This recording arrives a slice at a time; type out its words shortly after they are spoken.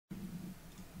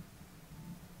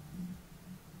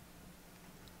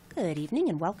Good evening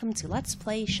and welcome to Let's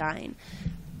Play Schein.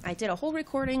 I did a whole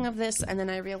recording of this and then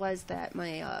I realized that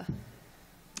the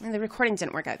recording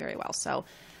didn't work out very well, so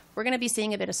we're going to be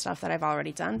seeing a bit of stuff that I've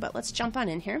already done, but let's jump on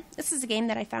in here. This is a game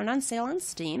that I found on sale on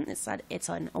Steam. It said it's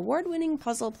an award-winning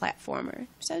puzzle platformer,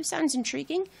 so it sounds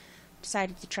intriguing.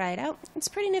 Decided to try it out. It's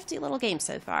a pretty nifty little game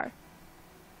so far.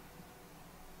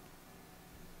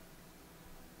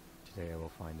 Today I will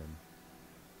find him.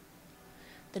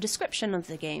 The description of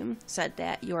the game said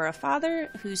that you're a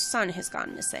father whose son has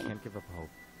gone missing. Can't give up hope.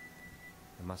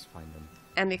 I must find him.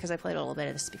 And because I played a little bit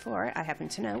of this before, I happen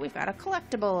to know we've got a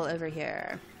collectible over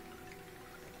here.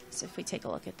 So if we take a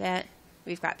look at that,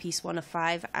 we've got piece 1 of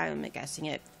 5. I'm guessing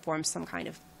it forms some kind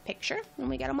of picture when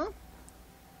we get them all.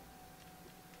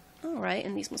 Alright,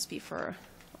 and these must be for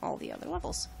all the other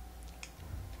levels.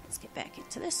 Let's get back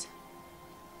into this.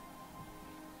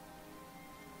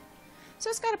 So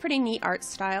it's got a pretty neat art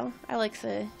style. I like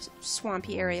the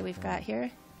swampy area we've got here.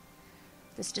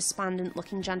 This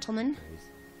despondent-looking gentleman.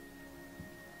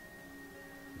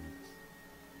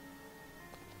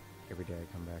 Every day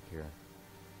I come back here.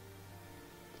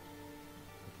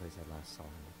 The place I last saw him.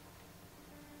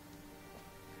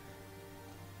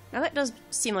 Now that does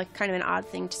seem like kind of an odd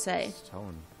thing to say.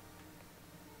 Stone.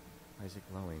 Why is it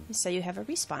glowing? So you have a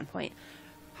respawn point.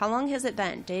 How long has it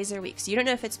been? Days or weeks? You don't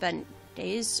know if it's been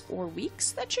days or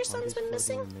weeks that your son's been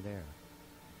missing? In midair?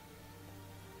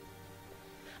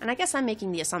 And I guess I'm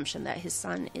making the assumption that his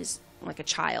son is like a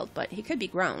child, but he could be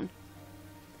grown.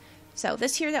 So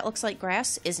this here that looks like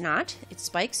grass is not. It's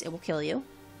spikes. It will kill you.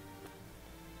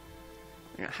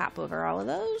 I'm going to hop over all of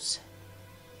those.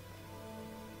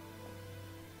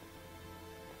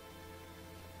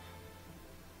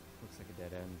 Looks like a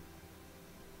dead end.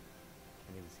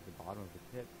 Can't even see the bottom of the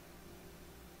pit.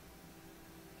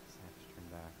 Guess I have to turn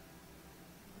back.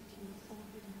 But you've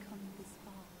already come this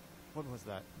far. What was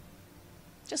that?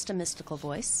 Just a mystical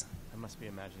voice. I must be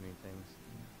imagining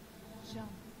things. Jump.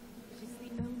 It is the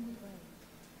only way.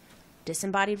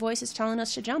 Disembodied voice is telling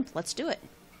us to jump. Let's do it.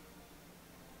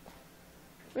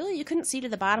 Really? You couldn't see to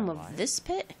the bottom of this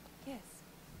pit? Yes.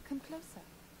 Come closer.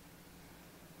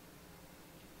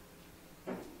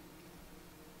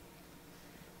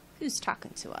 Who's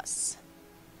talking to us?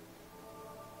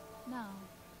 Now,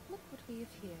 look what we have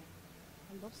here.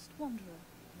 A lost wanderer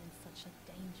in such a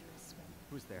dangerous swim.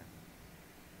 Who's there?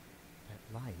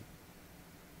 That light.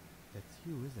 That's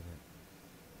you, isn't it?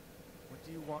 What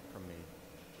do you want from me?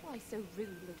 Why so rude,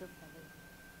 little fellow?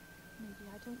 Maybe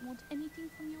I don't want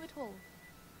anything from you at all.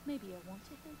 Maybe I want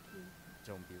to help you.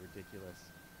 Don't be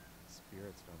ridiculous.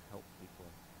 Spirits don't help people.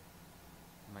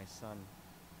 My son,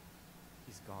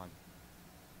 he's gone.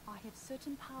 I have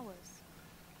certain powers.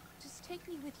 Just take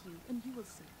me with you and you will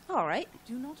see. All right.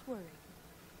 Do not worry.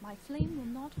 My flame will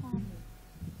not harm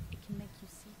you. It can make you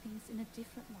see things in a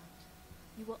different light.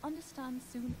 You will understand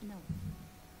soon enough.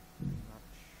 I'm not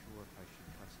sure if I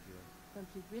should trust you. Well,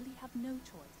 you really have no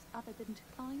choice other than to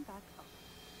climb back up.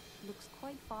 Looks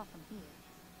quite far from here.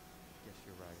 Guess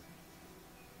you're right.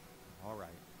 All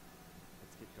right.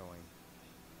 Let's get going.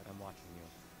 But I'm watching you.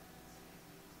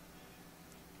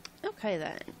 Okay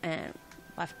then. And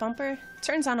left bumper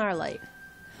turns on our light.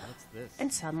 What's this?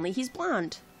 And suddenly he's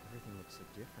blonde. Everything looks so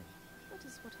different. That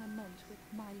is what I meant with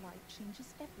my light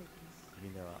changes everything. You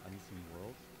mean there are unseen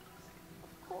worlds?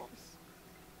 Of course.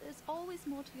 There's always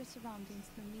more to your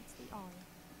surroundings than meets the eye.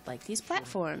 Like these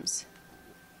platforms.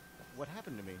 What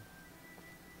happened to me?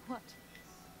 What?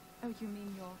 Oh, you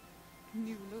mean your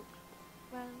new look?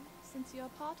 Well, since you're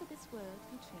part of this world,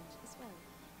 you change as well.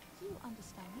 Do you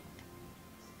understand it?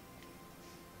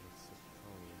 I suppose.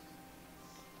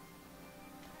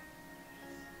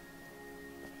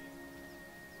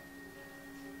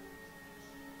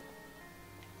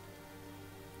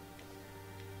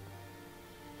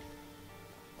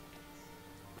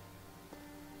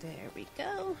 There we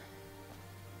go.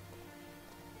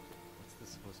 What's this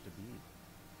supposed to be?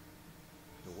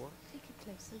 Door? Take a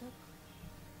closer look.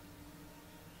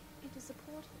 It is a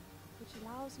portal which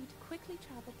allows you to quickly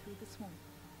travel through the swamp.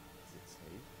 Is it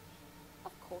safe?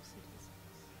 Of course it is.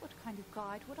 What kind of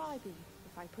guide would I be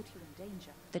if I put you in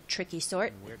danger? The tricky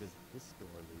sort. And where does this door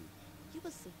lead? You will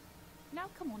see. Now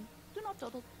come on, do not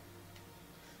dawdle.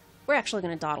 We're actually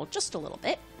going to dawdle just a little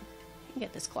bit and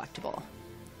get this collectible.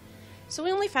 So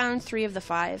we only found 3 of the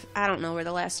 5. I don't know where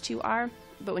the last 2 are,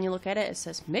 but when you look at it, it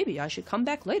says, maybe I should come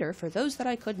back later for those that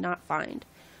I could not find.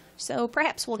 So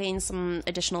perhaps we'll gain some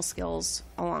additional skills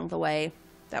along the way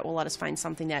that will let us find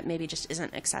something that maybe just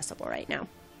isn't accessible right now.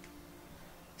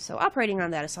 So operating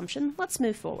on that assumption, let's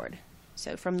move forward.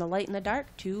 So from the light and the dark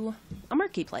to a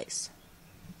murky place.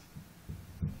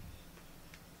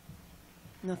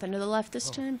 Nothing to the left this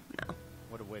Oh. time? No.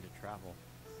 What a way to travel.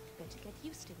 Better get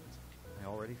used to it. I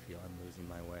already feel I'm losing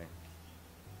my way.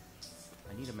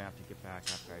 I need a map to get back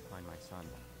after I find my son.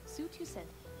 Suit yourself,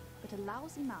 but a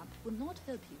lousy map will not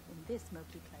help you in this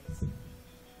smoky place.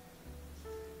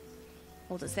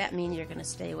 Well, does that mean you're going to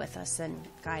stay with us and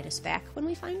guide us back when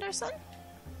we find our son?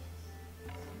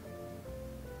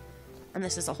 And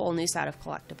this is a whole new set of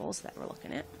collectibles that we're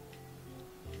looking at.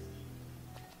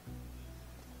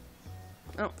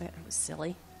 Oh, that was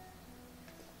silly.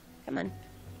 Come on.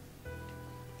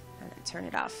 And then turn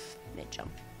it off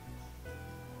mid-jump.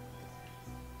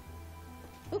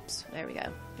 Oops, there we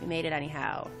go. We made it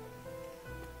anyhow.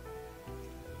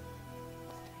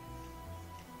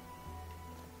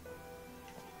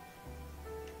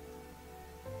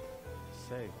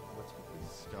 Say, what's with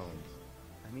these stones?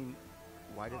 I mean,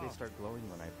 why did they start glowing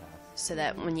when I passed? So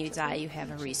that when you die, you have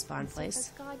a respawn place. As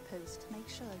guidepost, make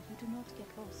sure you do not get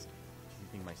lost. You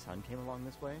think my son came along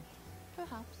this way?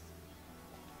 Perhaps.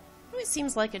 It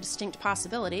seems like a distinct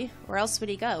possibility. Where else would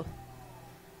he go?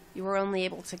 You were only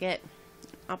able to get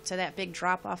up to that big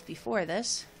drop-off before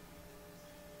this.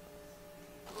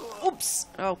 Oops!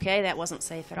 Okay, that wasn't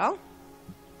safe at all.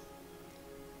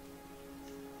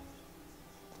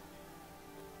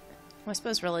 Well, I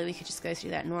suppose really we could just go through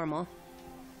that normal.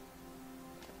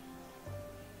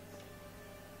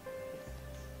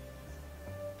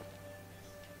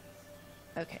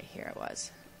 Okay, here it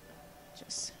was.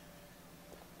 Just...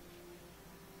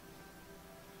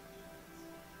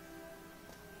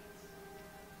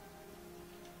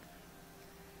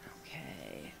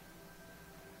 Okay.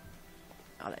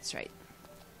 Oh, that's right.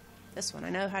 This one I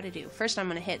know how to do. First I'm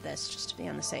going to hit this just to be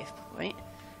on the safe point.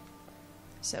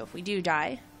 So if we do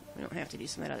die, we don't have to do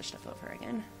some of that other stuff over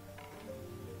again.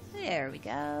 There we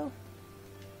go.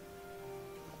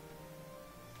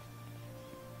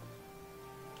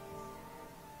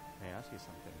 May I ask you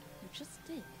something? You just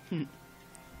did.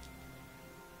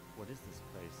 What is this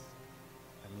place?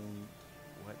 I mean,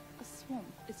 what? A swamp,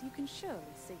 as you can surely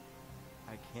see.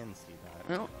 I can see that.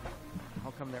 Well,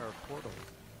 How come there are portals?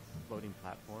 Floating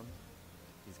platforms?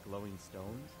 These glowing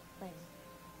stones? Well,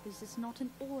 this is not an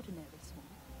ordinary swamp.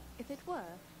 If it were,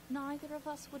 neither of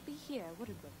us would be here, would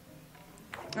it?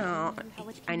 oh,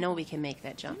 I know we can make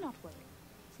that Do jump. not worry.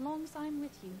 As long as I'm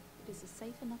with you, it is a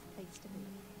safe enough place to be.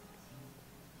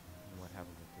 And what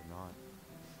happens if they're not?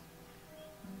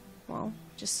 Well,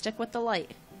 just stick with the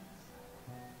light.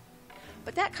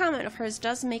 But that comment of hers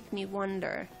does make me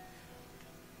wonder.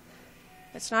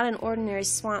 It's not an ordinary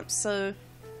swamp, so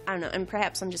I don't know, and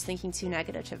perhaps I'm just thinking too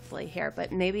negatively here,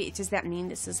 but maybe does that mean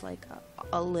this is like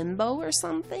a limbo or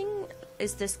something?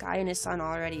 Is this guy and his son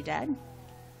already dead?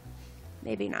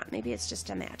 Maybe not. Maybe it's just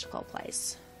a magical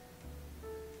place.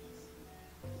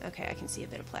 Okay, I can see a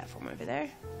bit of platform over there.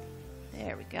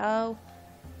 There we go.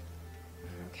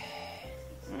 Okay.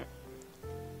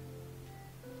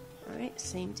 Alright,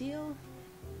 same deal.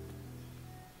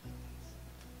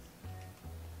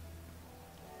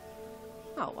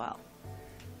 Oh, well.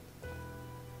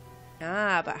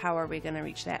 Ah, but how are we going to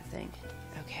reach that thing?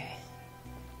 Okay.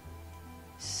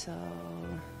 So,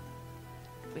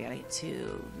 we gotta get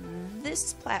to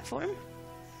this platform.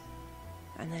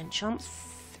 And then jump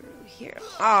through here.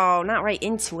 Oh, not right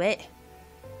into it.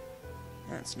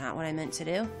 That's not what I meant to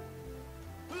do.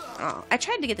 Oh, I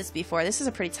tried to get this before. This is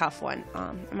a pretty tough one.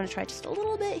 I'm going to try just a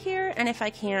little bit here. And if I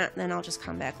can't, then I'll just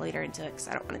come back later into it because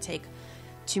I don't want to take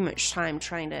too much time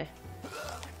trying to...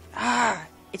 Ah!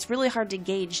 It's really hard to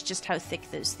gauge just how thick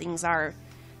those things are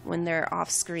when they're off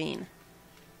screen.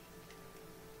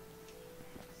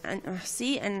 And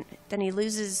see, and then he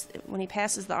loses when he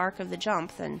passes the arc of the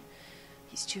jump, then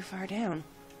he's too far down.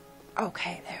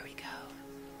 Okay, there we go.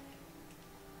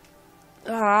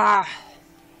 Ah!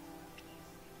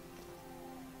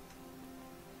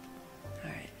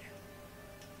 Alright.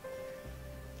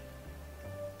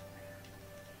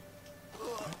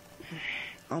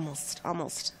 Almost.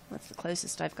 That's the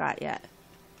closest I've got yet.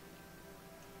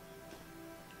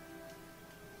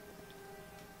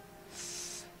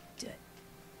 Do it.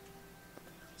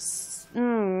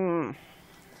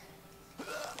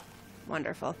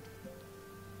 Wonderful.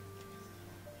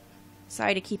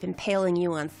 Sorry to keep impaling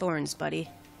you on thorns, buddy.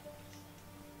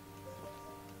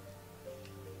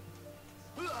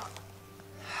 I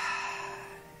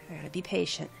gotta be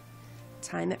patient.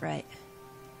 Time it right.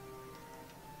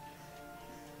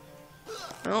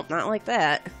 Nope, not like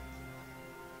that.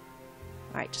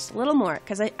 Alright, just a little more,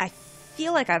 because I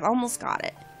feel like I've almost got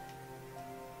it.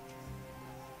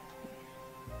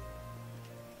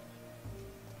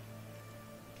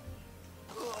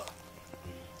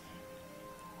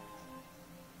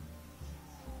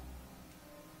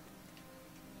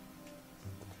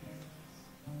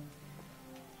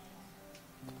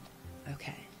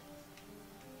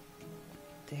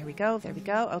 There we go, there we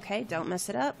go. Okay, don't mess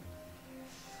it up.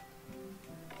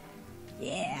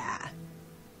 Yeah.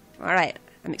 Alright,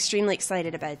 I'm extremely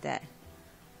excited about that.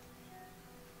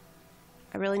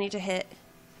 I really need to hit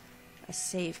a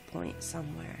save point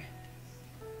somewhere.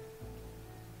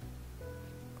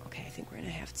 Okay, I think we're going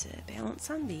to have to balance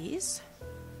on these.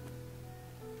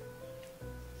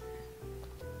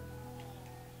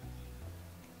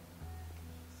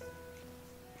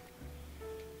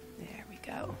 There we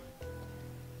go.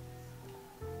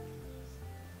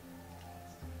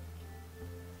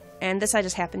 And this I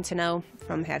just happen to know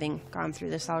from having gone through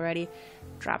this already.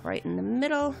 Drop right in the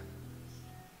middle.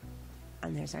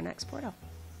 And there's our next portal.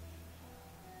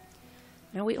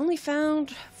 Now we only found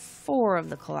 4 of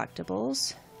the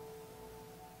collectibles.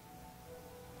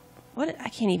 What? I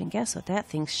can't even guess what that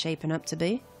thing's shaping up to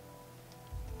be.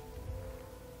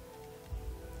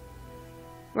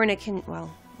 We're gonna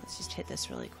well, let's just hit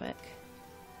this really quick.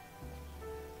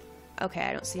 Okay,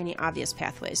 I don't see any obvious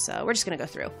pathways, so we're just gonna go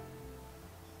through.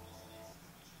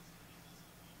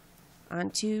 On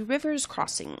to River's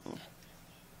Crossing.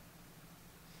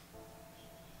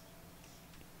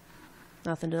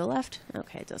 Nothing to the left.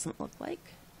 Okay, it doesn't look like.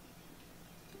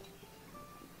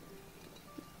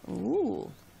 Ooh,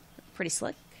 pretty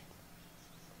slick.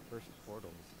 First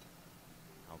portals.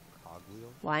 How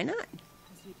cogwheel? Why not?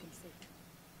 As you can see,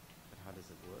 But how does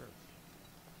it work?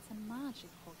 it's a magic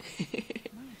portal.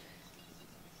 Magic.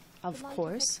 Of The light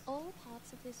course. affects all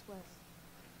parts of this world.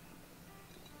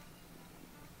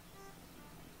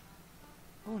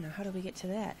 Oh, now how do we get to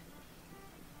that?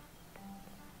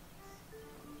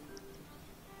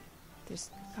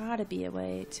 There's gotta be a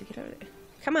way to get over there.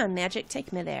 Come on, magic,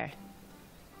 take me there.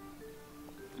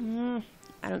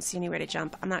 I don't see anywhere to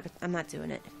jump. I'm not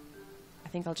doing it. I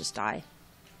think I'll just die.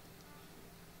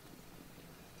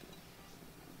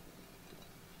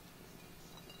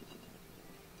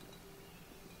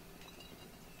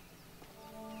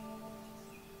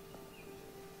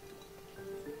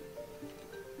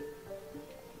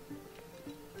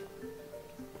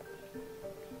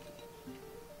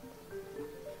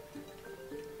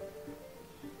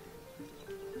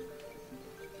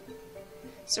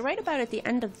 So right about at the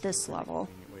end of this level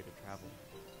Convenient way to travel.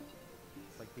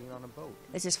 It's like being on a boat.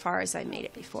 is as far as I made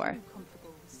it before. Too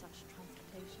comfortable with such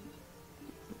transportation.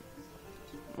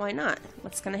 Why not?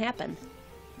 What's gonna happen?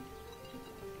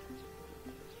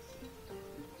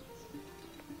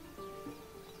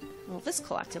 Well, this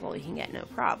collectible we can get no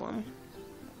problem.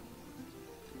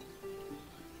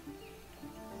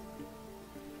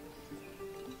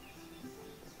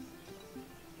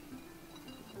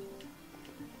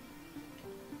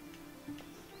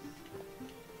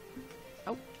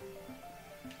 Oh.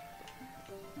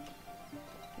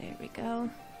 There we go.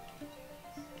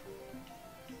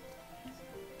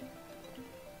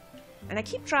 And I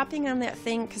keep dropping on that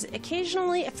thing because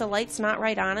occasionally if the light's not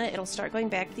right on it, it'll start going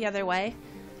back the other way.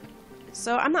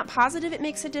 So I'm not positive it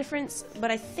makes a difference, but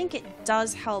I think it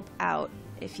does help out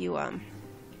if you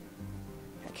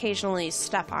occasionally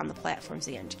step on the platforms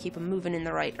again to keep them moving in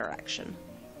the right direction.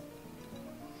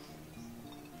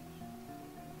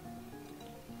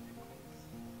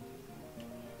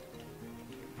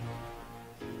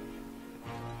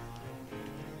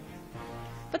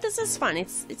 But this is fun.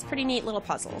 It's pretty neat little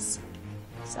puzzles.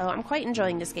 So I'm quite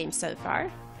enjoying this game so far.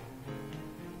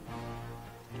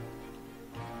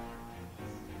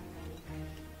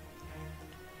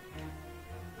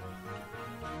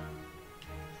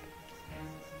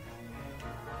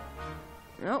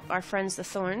 Oh, our friends the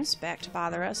Thorns back to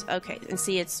bother us. Okay, and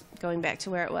see it's going back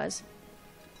to where it was.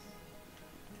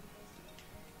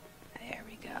 There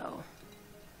we go.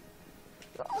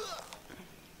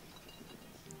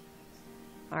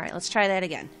 Alright, let's try that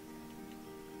again.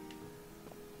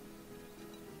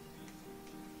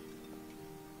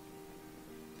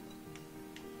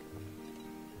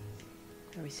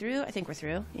 Are we through? I think we're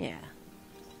through. Yeah.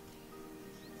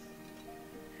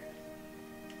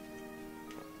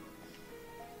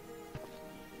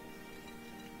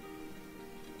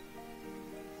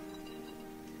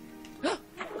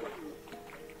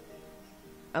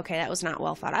 Okay, that was not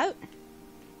well thought out.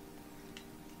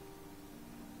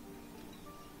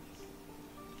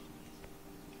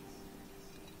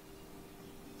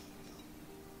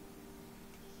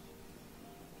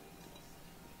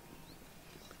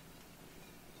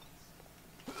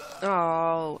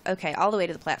 Oh, okay, all the way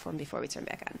to the platform before we turn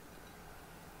back on.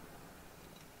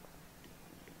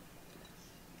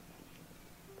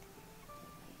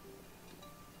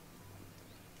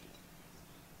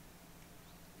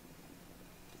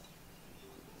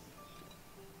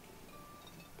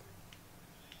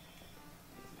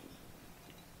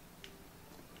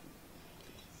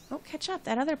 Don't catch up.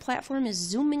 That other platform is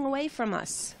zooming away from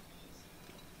us.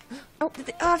 Oh,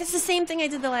 it's the same thing I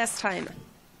did the last time.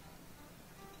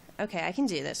 Okay, I can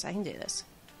do this. I can do this.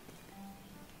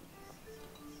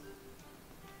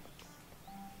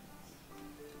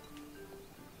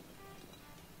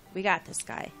 We got this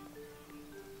guy.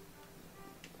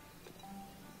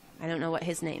 I don't know what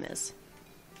his name is.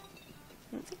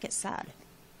 I don't think it said.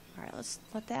 Alright, let's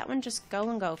let that one just go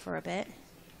and go for a bit.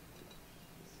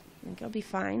 I think it'll be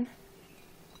fine.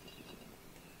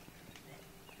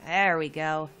 There we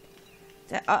go.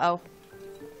 Uh-oh.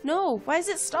 No, why is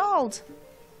it stalled?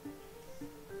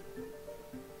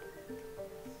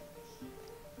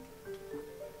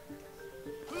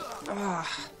 Ugh.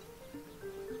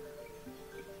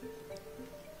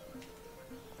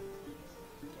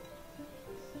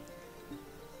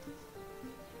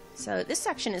 So this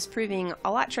section is proving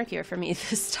a lot trickier for me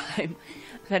this time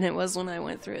than it was when I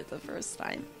went through it the first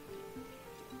time.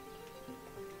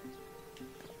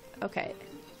 Okay,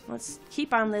 let's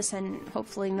keep on this and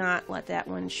hopefully not let that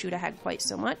one shoot ahead quite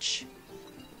so much.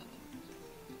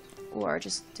 Or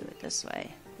just do it this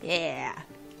way. Yeah!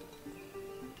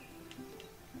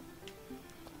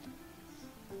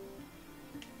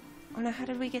 Oh no, how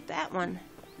did we get that one?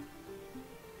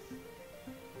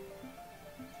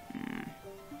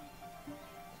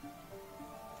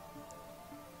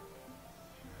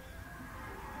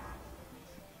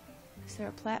 Is there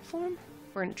a platform?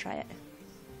 We're gonna try it.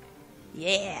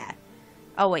 Yeah!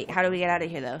 Oh wait, how do we get out of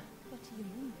here though? What do you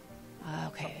mean?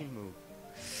 Okay. Something moved.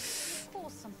 Of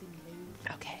course something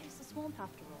moved. Okay. It's a swamp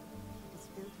after all. It is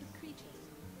filled with creatures.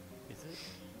 Is it?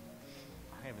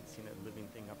 I haven't seen a living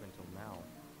thing up until now.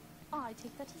 I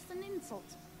take that as an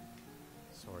insult.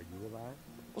 So are you alive?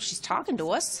 Well, she's talking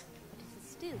to us. But it is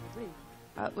still rude.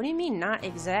 What do you mean, not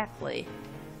exactly?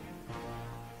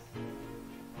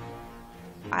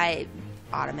 I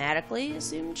automatically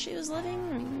assumed she was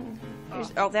living. I mean,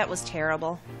 oh, that was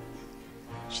terrible.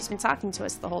 She's been talking to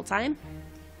us the whole time.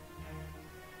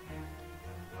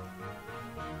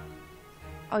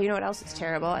 Oh, you know what else is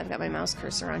terrible? I've got my mouse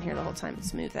cursor on here the whole time.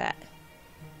 Let's move that.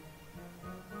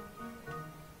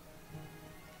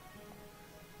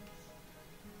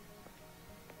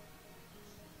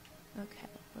 Okay,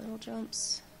 little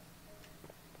jumps.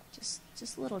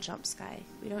 Just little jumps, Sky.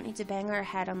 We don't need to bang our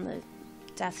head on the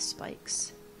death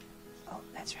spikes. Oh,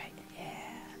 that's right.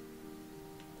 Yeah.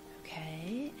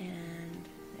 Okay, and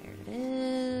there it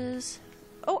is.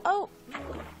 Oh,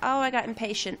 I got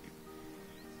impatient.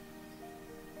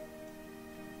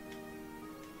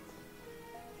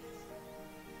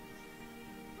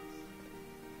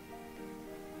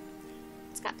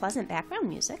 It's got pleasant background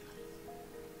music.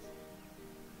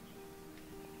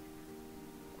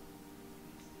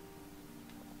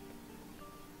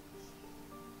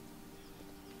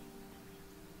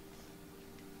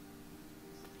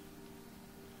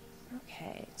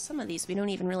 Okay, some of these we don't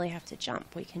even really have to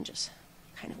jump. We can just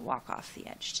kind of walk off the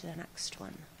edge to the next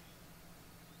one.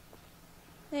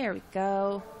 There we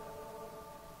go.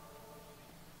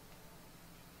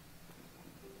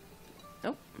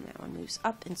 Oh, that one moves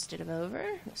up instead of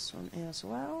over. This one as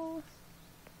well.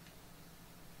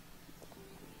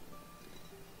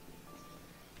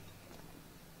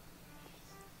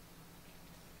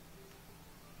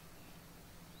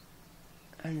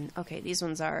 And okay, these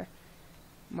ones are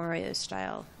Mario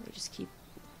style. They just keep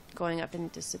going up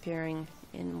and disappearing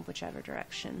in whichever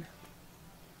direction.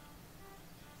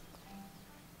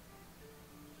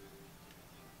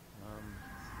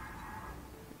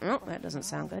 Oh, that doesn't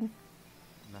sound good.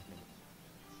 Nothing.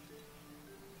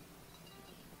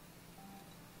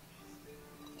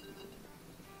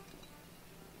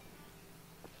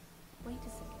 Wait a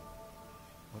second.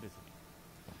 What is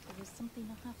it? There is something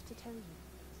I have to tell you.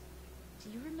 Do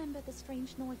you remember the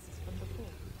strange noises from before?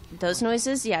 Those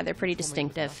noises? Yeah, they're pretty You told me it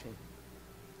was distinctive. nothing.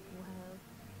 Well,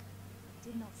 I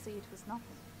did not say it was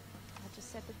nothing. I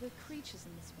just said there were creatures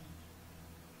in this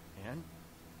room. And?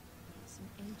 Some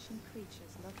ancient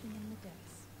creatures lurking in the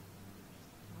depths.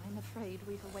 I'm afraid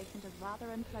we've awakened a rather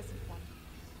unpleasant one.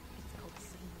 It's called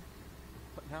Schein.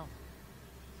 What now?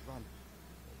 Run.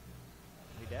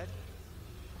 Are we dead?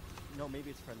 No, maybe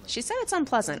it's friendly. She said it's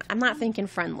unpleasant. I'm not thinking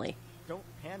friendly. Don't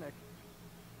panic.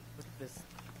 Look at this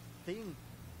thing.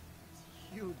 It's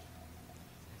huge. It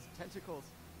has tentacles.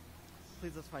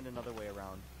 Please, let's find another way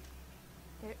around.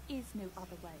 There is no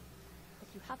other way. But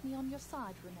you have me on your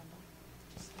side, remember?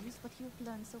 Just use what you have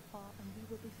learned so far and we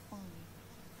will be fine.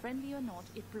 Friendly or not,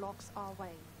 it blocks our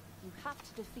way. You have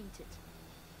to defeat it.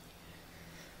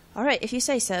 Alright, if you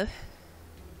say so.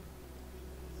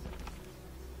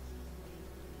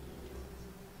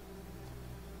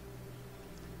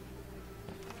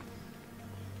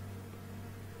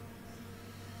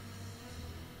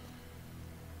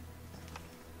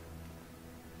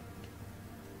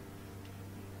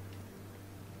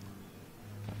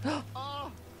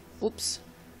 Oops.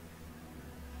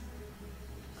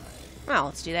 Well,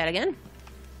 let's do that again.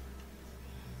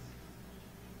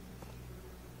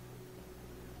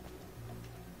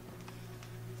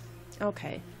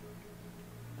 Okay.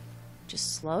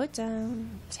 Just slow it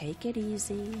down. Take it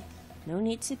easy. No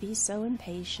need to be so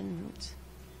impatient.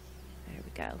 There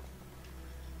we go.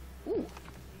 Ooh.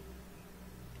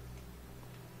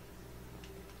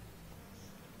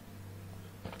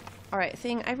 Alright,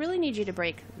 thing, I really need you to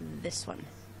break this one.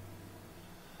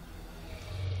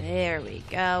 There we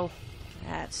go.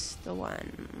 That's the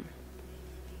one.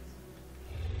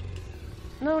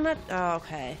 No, not... Oh,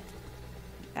 okay.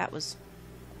 That was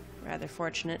rather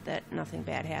fortunate that nothing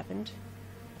bad happened.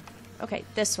 Okay,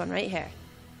 this one right here.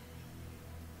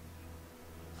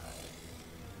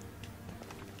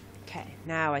 Okay,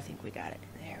 now I think we got it.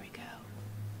 There we go.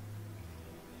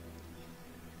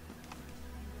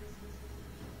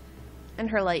 And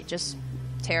her light just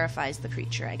terrifies the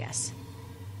creature, I guess.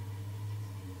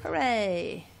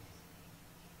 Hooray!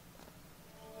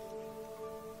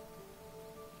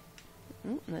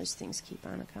 Those things keep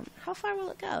on coming. How far will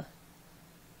it go?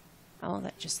 Oh,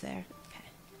 that's just there. Okay.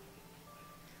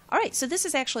 Alright, so this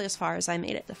is actually as far as I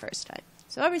made it the first time.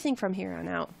 So everything from here on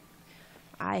out,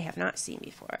 I have not seen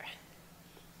before.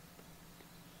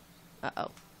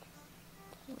 Uh-oh.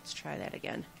 Let's try that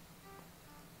again.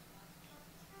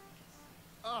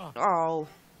 Oh.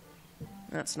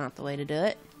 That's not the way to do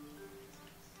it.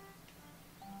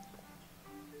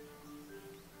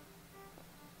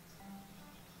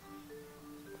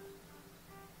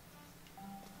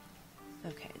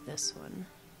 Okay, this one.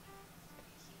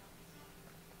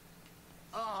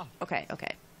 Okay,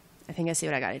 okay. I think I see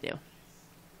what I gotta do.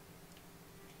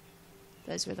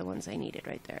 Those were the ones I needed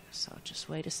right there. So just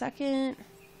wait a second.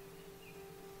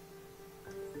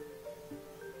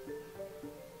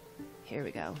 Here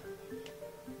we go.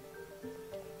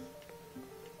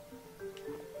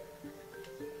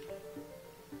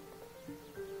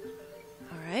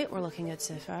 Alright, we're looking good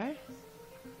so far.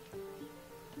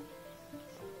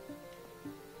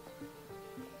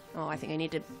 Oh, I think I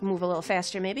need to move a little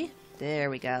faster, maybe? There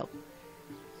we go.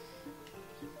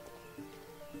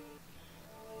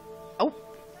 Oh,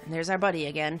 and there's our buddy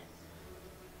again.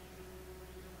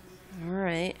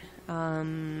 Alright,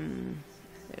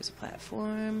 there's a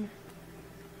platform.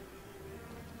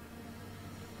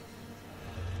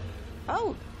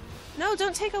 Oh, no,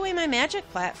 don't take away my magic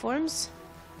platforms.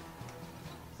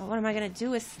 Oh, what am I gonna do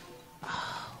with...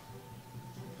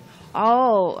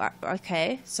 Oh,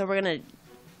 okay, so we're gonna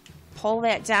pull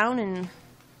that down and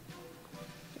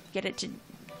get it to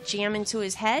jam into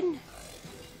his head?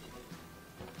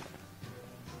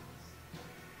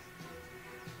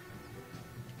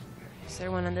 Is there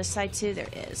one on this side too? There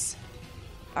is.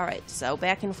 Alright, so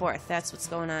back and forth. That's what's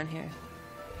going on here.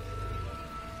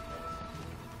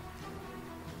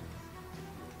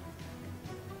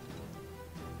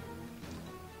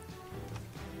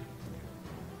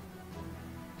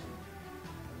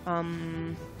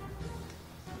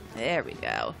 There we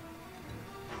go.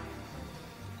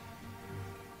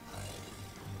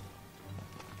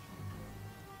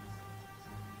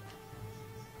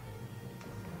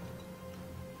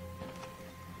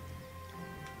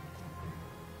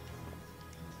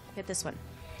 Get this one.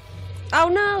 Oh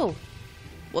no!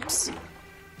 Whoops.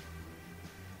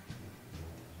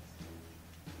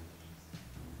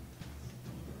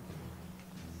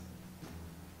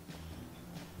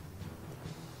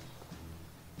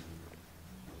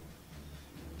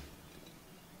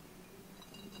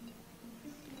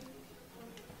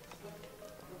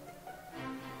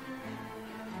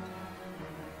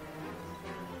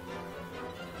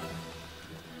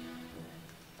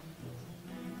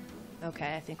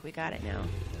 Okay, I think we got it now.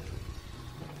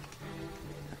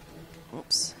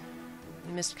 Oops.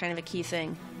 We missed kind of a key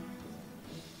thing.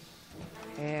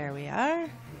 There we are.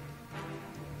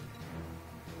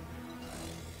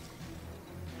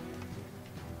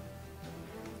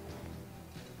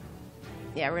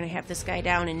 Yeah, we're gonna have this guy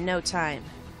down in no time.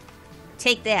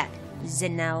 Take that,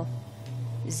 Zenel.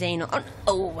 Zainal.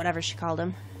 Oh, whatever she called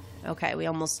him. Okay, we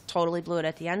almost totally blew it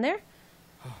at the end there.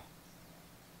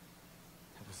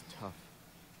 Tough.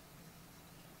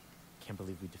 Can't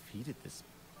believe we defeated this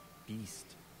beast.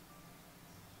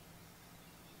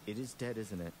 It is dead,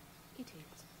 isn't it? It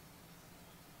is.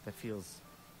 That feels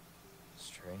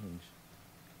strange.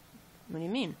 What do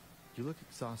you mean? You look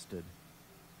exhausted.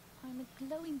 I'm a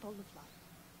glowing ball of light.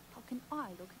 How can I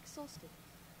look exhausted?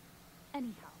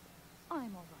 Anyhow,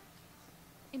 I'm all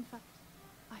right. In fact,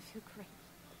 I feel great.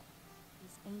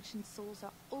 These ancient souls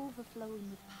are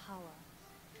overflowing with power.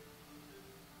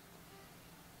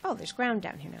 Oh, there's ground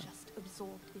down here now. Just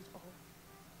absorbed it all.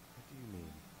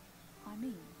 I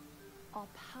mean. Our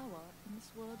power in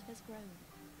this world has grown.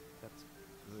 That's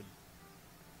good,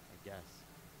 I guess.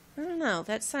 I don't know.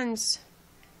 That sounds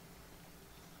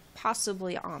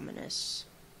possibly ominous.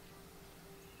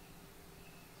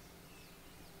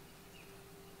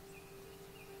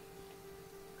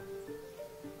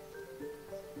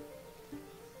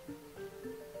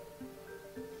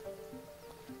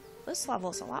 This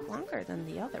level's a lot longer than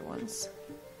the other ones.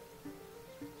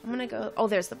 I'm gonna go... Oh,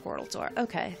 there's the portal door.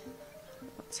 Okay.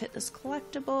 Let's hit this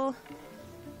collectible.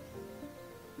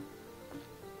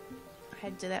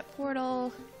 Head to that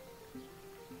portal.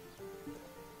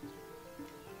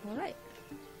 Alright.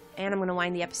 And I'm gonna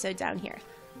wind the episode down here.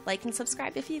 Like and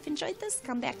subscribe if you've enjoyed this.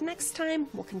 Come back next time.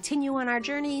 We'll continue on our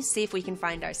journey, see if we can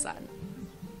find our son.